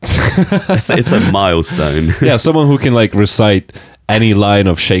 It's a milestone. Yeah, someone who can like recite any line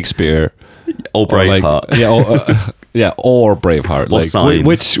of Shakespeare Or Braveheart. Or Braveheart. Or Like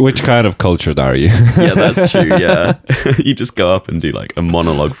Signs. which kind of cultured are you? Yeah, that's true. Yeah, you just go up and do like a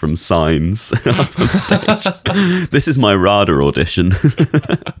monologue from Signs up on stage. This is my RADA audition.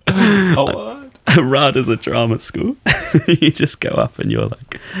 What? RADA's a drama school. You just go up and you're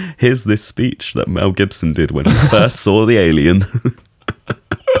like, here's this speech that Mel Gibson did when he first saw the alien.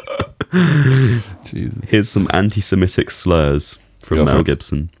 Jesus. Here's some anti-Semitic slurs from Go for Mel it.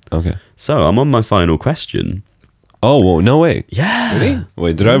 Gibson. Okay. So I'm on my final question. Oh, well, no way. Yeah. Really?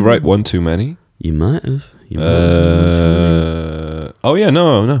 Wait, did I write one too many? You might have. You Oh yeah,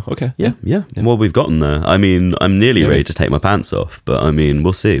 no. Okay. Yeah. Well, we've gotten there. I mean, I'm nearly ready to take my pants off, but I mean,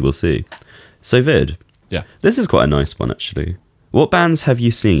 we'll see. So, Vid. Yeah. This is quite a nice one, actually. What bands have you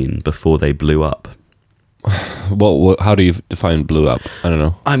seen before they blew up? Well, how do you define blew up? I don't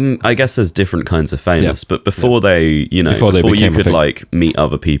know. I guess there's different kinds of famous, but before they, Before they before you became a could thing. like meet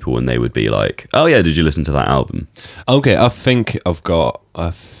other people and they would be like, oh yeah, did you listen to that album? Okay, I think I've got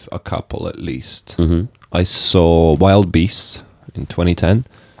a couple at least. Mm-hmm. I saw Wild Beasts in 2010.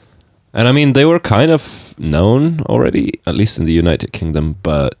 And I mean, they were kind of known already, at least in the United Kingdom,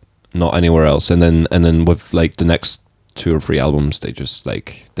 but not anywhere else. And then with like the next 2 or 3 albums, they just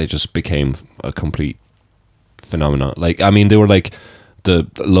became a complete phenomenon. Like, I mean, they were like the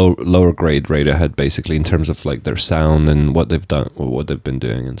lower grade Radiohead basically in terms of like their sound and what they've done, or what they've been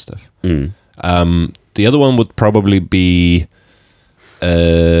doing and stuff. Mm. The other one would probably be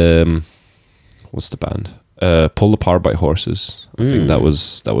what's the band? Pulled Apart by Horses. I think that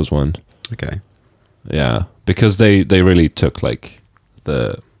was one. Okay. Yeah, because they really took like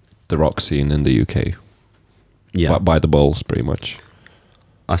the rock scene in the UK. Yeah. By the balls, pretty much.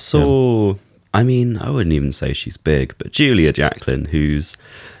 I saw. I mean, I wouldn't even say she's big, but Julia Jacklin,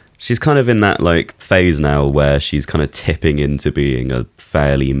 she's kind of in that like phase now where she's kind of tipping into being a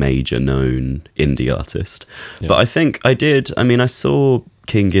fairly major known indie artist. Yeah. But I saw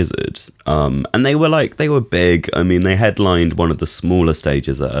King Gizzard, and they were big. I mean, they headlined one of the smaller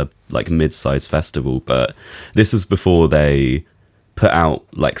stages at a like mid-sized festival, but this was before they put out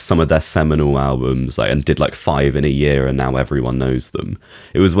like some of their seminal albums, like, and did like 5 in a year, and now everyone knows them.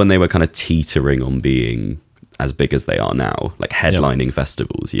 It was when they were kind of teetering on being as big as they are now, like headlining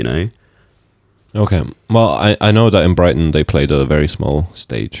festivals, you know? Okay. Well, I know that in Brighton they played at a very small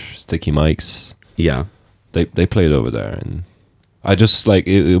stage, Sticky Mike's. Yeah. They played over there, and I just like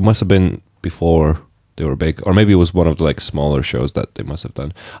it must have been before they were big, or maybe it was one of the like smaller shows that they must have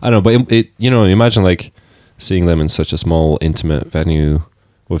done. I don't know, but it you know, imagine like seeing them in such a small, intimate venue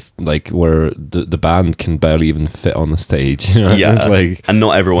with like where the band can barely even fit on the stage. You know? Yeah, it's like, and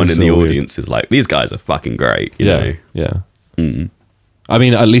not everyone in so the audience is like, these guys are fucking great. You know? Yeah. I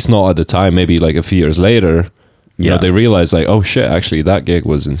mean, at least not at the time. Maybe like a few years later, you know, they realize like, oh shit, actually that gig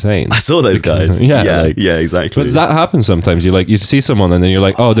was insane. I saw those guys. Yeah, yeah, exactly. But that happens sometimes. You see someone and then you're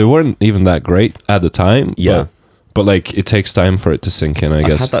like, oh, they weren't even that great at the time. Yeah. But like it takes time for it to sink in, I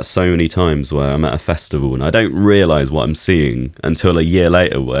guess. I've had that so many times where I'm at a festival and I don't realize what I'm seeing until a year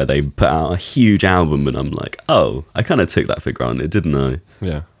later, where they put out a huge album and I'm like, oh, I kind of took that for granted, didn't I?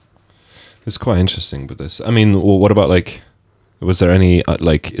 Yeah. It's quite interesting with this. I mean, what about like, was there any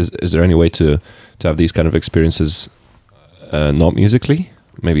like, is there any way to have these kind of experiences not musically?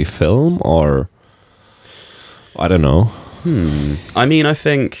 Maybe film, or I don't know. I mean, I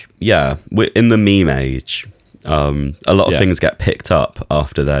think, yeah, we're in the meme age. A lot of things get picked up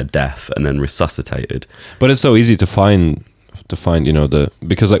after their death and then resuscitated. But it's so easy to find, you know,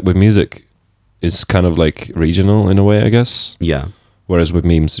 because like with music, it's kind of like regional in a way, I guess. Yeah. Whereas with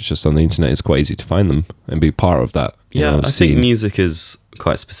memes, it's just on the internet, it's quite easy to find them and be part of that. Yeah, I scene. think music is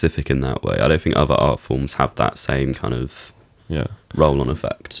quite specific in that way. I don't think other art forms have that same kind of roll-on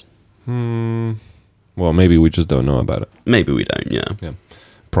effect. Well, maybe we just don't know about it. Maybe we don't, yeah.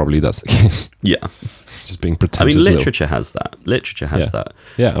 Probably that's the case. Yeah. Just being pretentious. I mean, literature has that. Literature has that.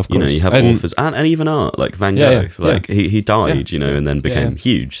 Yeah, of course. You know, you have authors, and even art, like Van Gogh. He died, you know, and then became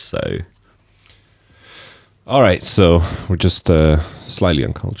huge, so... All right, so we're just slightly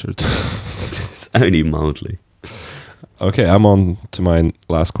uncultured. It's only mildly. Okay, I'm on to my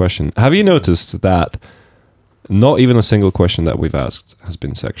last question. Have you noticed that not even a single question that we've asked has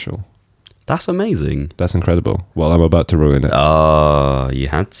been sexual? That's amazing. That's incredible. Well, I'm about to ruin it. Oh, you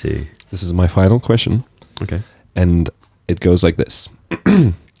had to. This is my final question. Okay. And it goes like this.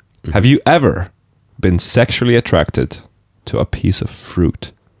 Have you ever been sexually attracted to a piece of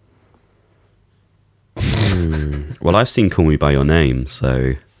fruit? Well, I've seen Call Me By Your Name,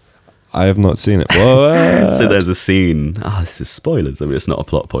 so... I have not seen it. What? So there's a scene... this is spoilers. I mean, it's not a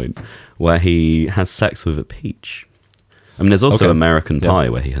plot point. Where he has sex with a peach. I mean, there's also American Pie,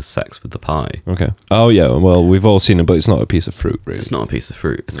 where he has sex with the pie. Okay. Oh, yeah. Well, we've all seen it, but it's not a piece of fruit, really. It's not a piece of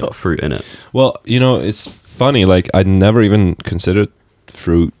fruit. It's got fruit in it. Well, you know, it's funny. Like, I'd never even considered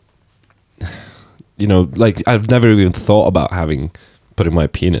fruit. You know, like, I've never even thought about putting my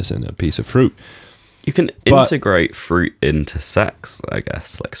penis in a piece of fruit. You can integrate fruit into sex, I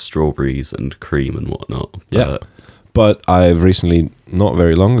guess, like strawberries and cream and whatnot. But I've recently, not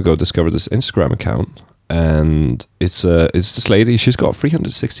very long ago, discovered this Instagram account, and it's this lady. She's got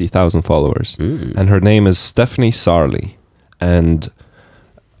 360,000 followers, and her name is Stephanie Sarli, and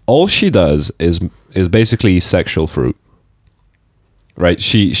all she does is basically sexual fruit. Right?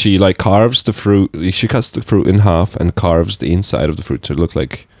 She like carves the fruit. She cuts the fruit in half and carves the inside of the fruit to look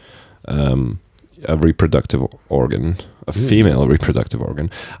like a reproductive organ, a female reproductive organ.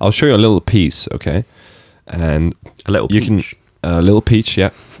 I'll show you a little piece, okay? And a little peach. A little peach,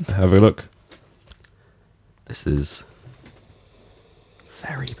 yeah. Have a look. This is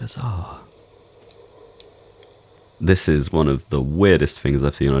very bizarre. This is one of the weirdest things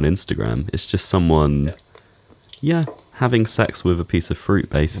I've seen on Instagram. It's just someone, having sex with a piece of fruit,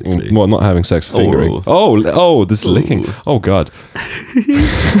 basically. Well, not having sex, fingering. Oh, this licking. Oh, God.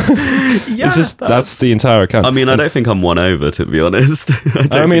 Yeah, it's just, that's the entire account. I mean, I don't think I'm won over, to be honest. I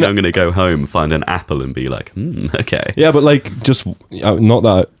don't think I'm going to go home, find an apple and be like, okay. Yeah, but like, just, not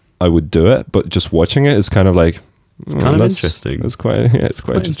that I would do it, but just watching it is kind of like... It's kind of interesting. It's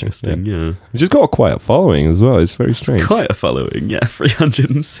quite interesting. Yeah. She's got a quite following as well. It's very strange. It's quite a following,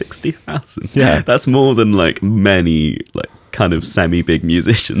 360,000. Yeah. That's more than like many like kind of semi-big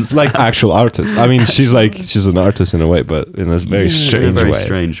musicians. Like actual artists. I mean, she's an artist in a way, but in a very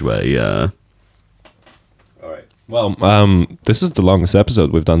strange way, yeah. All right. Well, this is the longest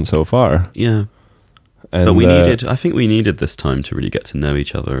episode we've done so far. Yeah. And, but I think we needed this time to really get to know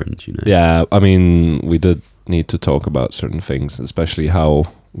each other and, you know. Yeah, I mean, we did need to talk about certain things, especially how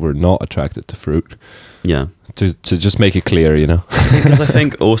we're not attracted to fruit. Yeah. To just make it clear, you know. Because I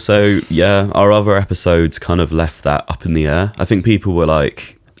think also, our other episodes kind of left that up in the air. I think people were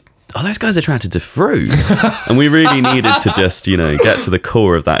like, are those guys attracted to fruit? And we really needed to just, get to the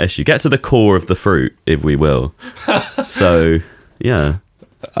core of that issue. Get to the core of the fruit, if we will. So, yeah.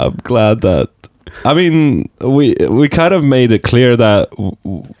 I'm glad that... I mean, we kind of made it clear that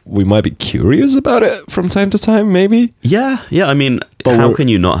we might be curious about it from time to time, maybe. Yeah. I mean, how can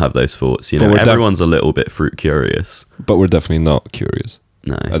you not have those thoughts? Everyone's a little bit fruit curious. But we're definitely not curious.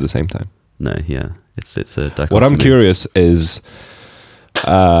 No. At the same time. No, yeah. It's a dichotomy. What I'm curious is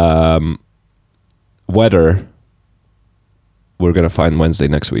whether we're going to find Wednesday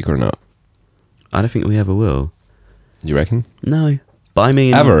next week or not. I don't think we ever will. You reckon? No. But I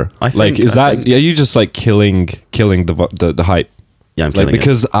mean, ever? I think, are you just like killing the hype? Yeah, I'm killing it.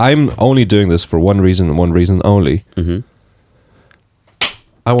 Because I'm only doing this for one reason and one reason only. Mm-hmm.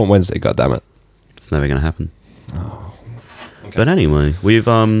 I want Wednesday, goddammit. It's never going to happen. Oh. Okay. But anyway, we've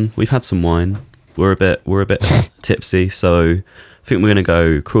had some wine. We're a bit tipsy, so I think we're going to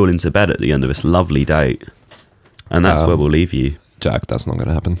go crawl into bed at the end of this lovely date. And that's where we'll leave you. Jack, that's not going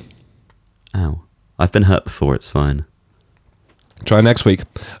to happen. Ow. I've been hurt before, it's fine. Try next week.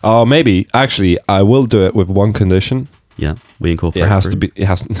 Oh, maybe. Actually, I will do it with one condition. Yeah, we incorporate. It has to be. It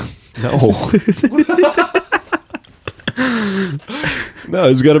has. No. No,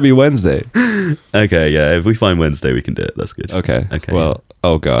 it's got to be Wednesday. Okay, yeah. If we find Wednesday, we can do it. That's good. Okay. Well,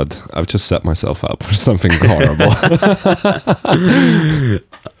 oh god, I've just set myself up for something horrible.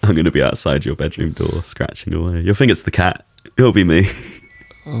 I'm going to be outside your bedroom door, scratching away. You'll think it's the cat. It'll be me.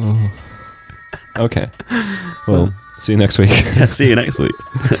 Oh. Okay. Well. See you next week. Yeah, see you next week,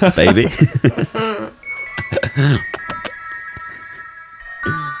 baby.